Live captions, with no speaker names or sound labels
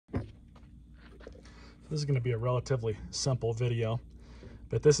This is going to be a relatively simple video,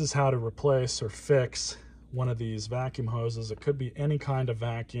 but this is how to replace or fix one of these vacuum hoses. It could be any kind of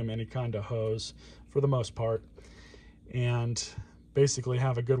vacuum, any kind of hose for the most part, and basically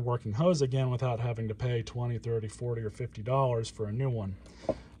have a good working hose again without having to pay $20, $30, $40, or $50 for a new one.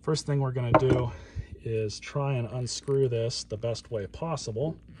 First thing we're going to do is try and unscrew this the best way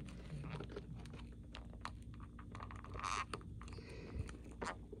possible.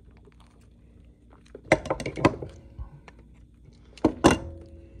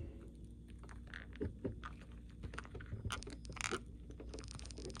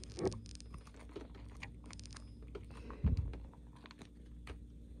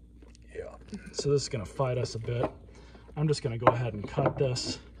 So this is going to fight us a bit. I'm just going to go ahead and cut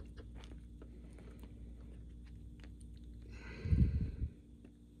this.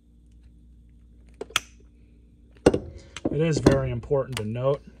 It is very important to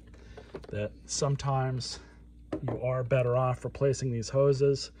note that sometimes you are better off replacing these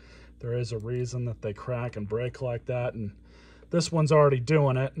hoses. There is a reason that they crack and break like that, and this one's already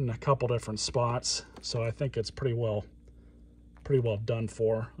doing it in a couple different spots, so I think it's pretty well done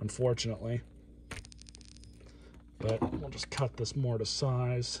for, unfortunately. But we'll just cut this more to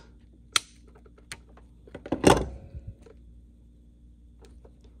size.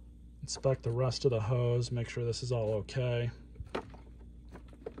 Inspect the rest of the hose, make sure this is all okay.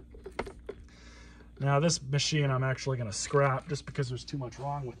 Now this machine I'm actually going to scrap just because there's too much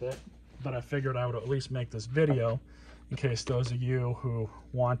wrong with it, but I figured I would at least make this video in case those of you who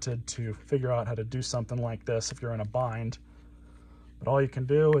wanted to figure out how to do something like this if you're in a bind. But all you can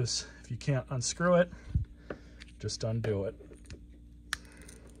do is, if you can't unscrew it, just undo it.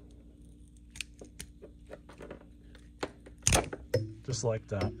 Just like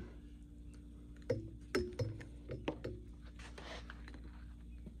that.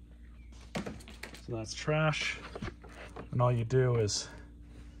 So that's trash. And all you do is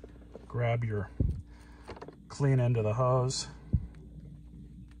grab your clean end of the hose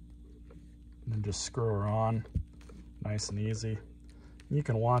and then just screw her on, nice and easy. You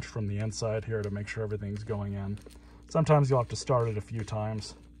can watch from the inside here to make sure everything's going in. Sometimes you'll have to start it a few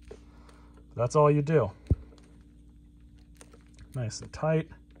times. But that's all you do. Nice and tight.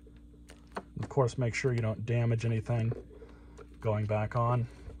 Of course, make sure you don't damage anything going back on.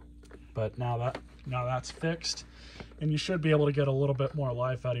 But now that's fixed, and you should be able to get a little bit more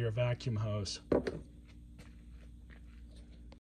life out of your vacuum hose.